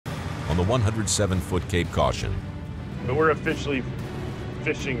on the 107-foot Cape Caution. But we're officially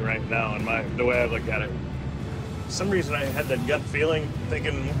fishing right now, and the way I look at it. For some reason I had that gut feeling,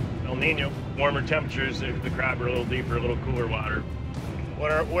 thinking El Nino, warmer temperatures, the crab are a little deeper, a little cooler water.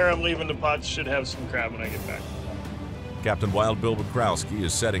 Where I'm leaving the pots should have some crab when I get back. Captain Wild Bill Bukowski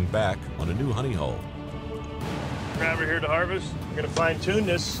is setting back on a new honey hole. Crab are here to harvest. We're gonna fine tune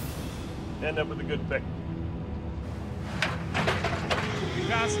this, end up with a good pick. You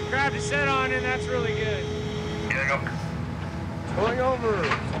got some crab to set on, and that's really good. Here we go. Going over.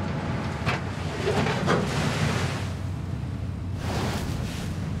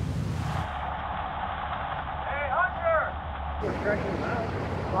 Hey, Hunter!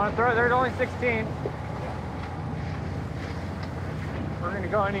 Want to throw it? There's only 16. We're gonna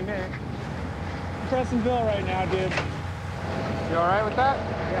go any minute. Pressing Bill right now, dude. You all right with that?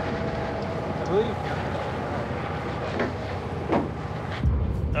 Yeah. I believe.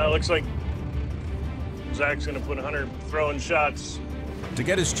 Looks like Zach's gonna put Hunter throwing shots. To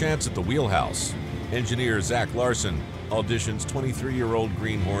get his chance at the wheelhouse, engineer Zach Larson auditions 23-year-old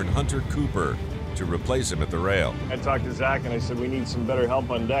greenhorn Hunter Cooper to replace him at the rail. I talked to Zach and I said, we need some better help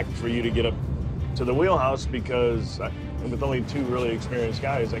on deck for you to get up to the wheelhouse, because with only 2 really experienced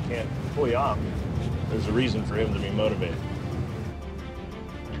guys, I can't pull you off. There's a reason for him to be motivated.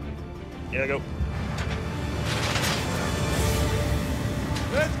 Yeah, go.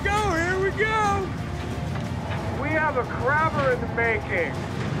 Let's go, here we go! We have a crabber in the making.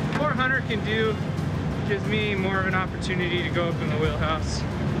 The more Hunter can do gives me more of an opportunity to go up in the wheelhouse.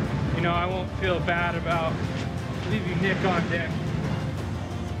 You know, I won't feel bad about leaving Nick on deck.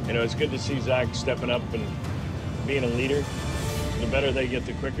 You know, it's good to see Zach stepping up and being a leader. The better they get,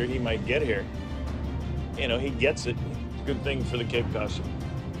 the quicker he might get here. You know, he gets it. It's a good thing for the Cape Caution.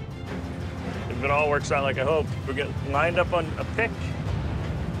 If it all works out like I hope, we'll get lined up on a pick.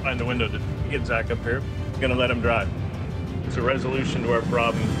 Find the window to get Zach up here. Gonna let him drive. It's a resolution to our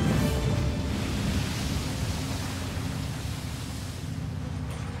problem.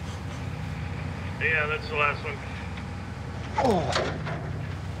 Yeah, that's the last one.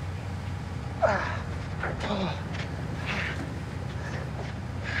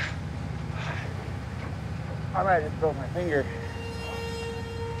 I might just broke my finger.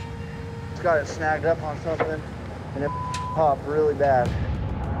 It's got it snagged up on something, and it popped really bad.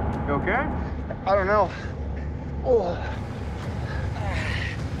 You okay? I don't know. Oh.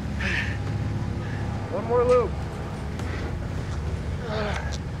 One more loop.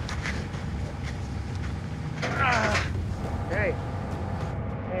 Hey,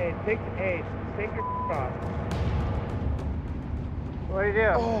 take your off. What do you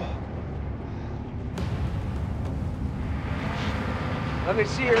do? Oh. Let me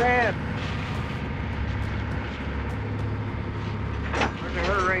see your hand. Does it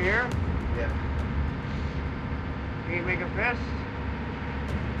hurt right here? Yeah. Can you make a fist?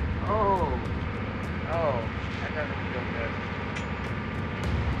 Oh. Oh, that doesn't feel good.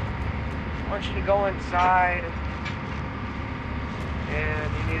 I want you to go inside, and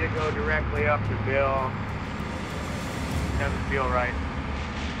you need to go directly up to Bill. It doesn't feel right.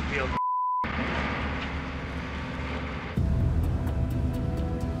 It feels.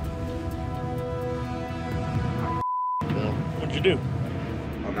 What'd you do?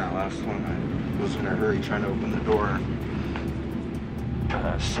 On that last one, I was in a hurry trying to open the door.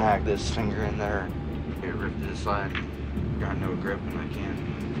 Snagged this finger in there. It ripped it aside. Got no grip, and I can't.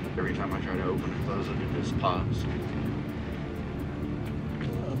 Every time I try to open and close it, it just pops.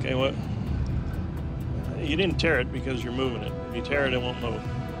 Okay, what? You didn't tear it because you're moving it. If you tear it, it won't move.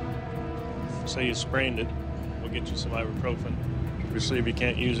 Say you sprained it, we'll get you some ibuprofen. Obviously, if you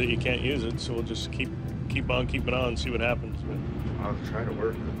can't use it, you can't use it. So we'll just keep on keeping on and see what happens. But I'll try to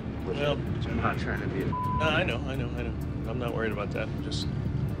work with it. I'm not trying to be. I know. I'm not worried about that.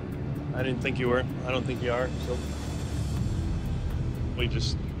 I didn't think you were. I don't think you are. So we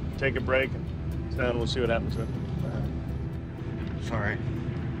just take a break and sit down and we'll see what happens. Sorry.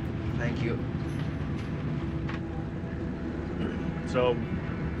 Thank you. So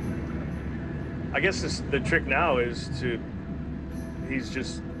I guess the trick now is he's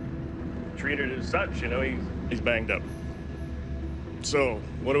just treated as such, you know, he's banged up. So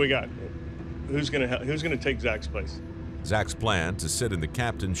what do we got? Who's gonna take Zach's place? Zach's plan to sit in the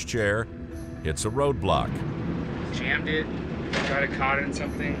captain's chair hits a roadblock. Jammed it, tried to caught it in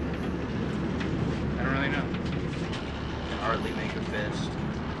something. I don't really know. Hardly make a fist.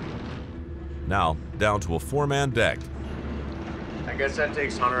 Now down to a 4-man deck. I guess that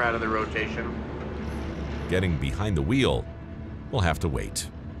takes Hunter out of the rotation. Getting behind the wheel will have to wait.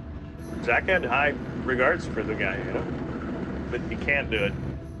 Zach had high regards for the guy, you know, but he can't do it.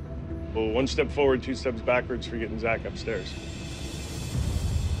 Well, one step forward, two steps backwards for getting Zach upstairs.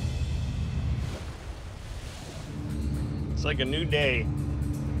 It's like a new day.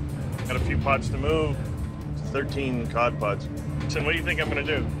 Got a few pods to move. 13 cod pods. So what do you think I'm gonna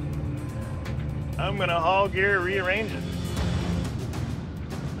do? I'm gonna haul gear, rearrange it.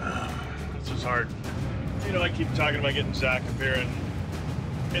 This is hard. You know, I keep talking about getting Zach up here, and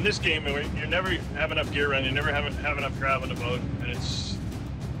in this game, you never have enough gear run, you never have enough grab on the boat, and it's,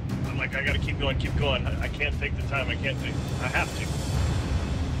 I'm like, I gotta keep going. I can't take the time, I have to.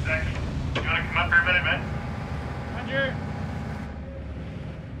 Zach, you wanna come up here a minute, man? Roger.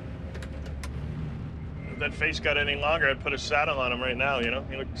 If that face got any longer, I'd put a saddle on him right now, you know?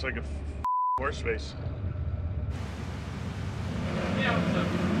 He looks like a horse face. Yeah, what's up?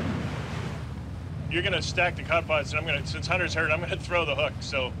 You're gonna stack the cod pods, and since Hunter's hurt, I'm gonna throw the hook,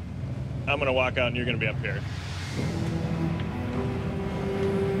 so I'm gonna walk out and you're gonna be up here.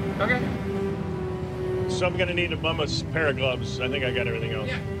 Okay. So I'm gonna need a bum's pair of gloves. I think I got everything else.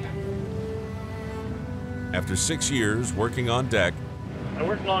 Yeah. After 6 years working on deck, I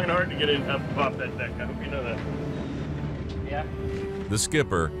worked long and hard to get it up off that deck. I hope you know that. Yeah. the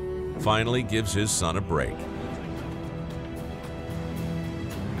skipper finally gives his son a break.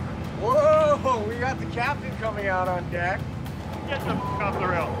 Whoa, we got the captain coming out on deck. Get the f off the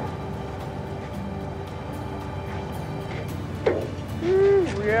rail. Woo,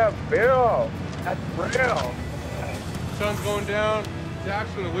 we have Bill at the rail. Sun's going down.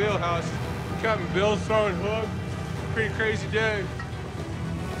 Zach's in the wheelhouse. Captain Bill's throwing hooks. Pretty crazy day.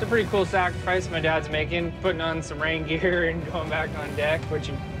 It's a pretty cool sacrifice my dad's making, putting on some rain gear and going back on deck,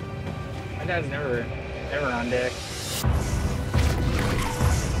 which my dad's never on deck.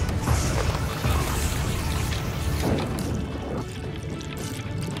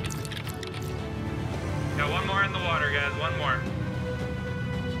 Got one more in the water, guys. One more.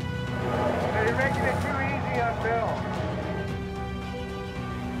 Hey, you're making it too easy on Bill.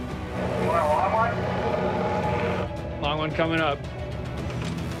 You want a long one? Long one coming up.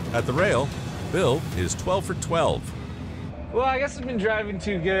 At the rail, Bill is 12 for 12. Well, I guess I've been driving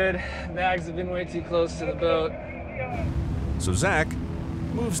too good. Bags have been way too close to the boat. So Zach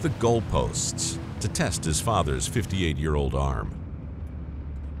moves the goalposts to test his father's 58-year-old arm.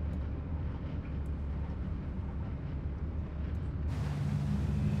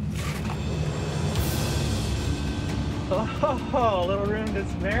 Oh, a little room to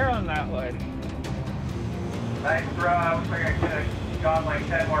spare on that one. Nice throw. I looks like I could have gone like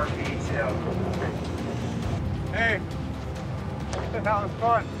 10 more feet too. Hey, that was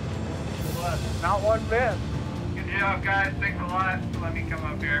fun. Not one bit. Good job, guys. Thanks a lot for letting me come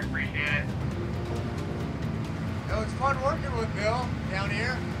up here. Appreciate it. It was fun working with Bill down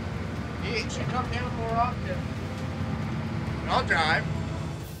here. He should come down more often. I'll drive.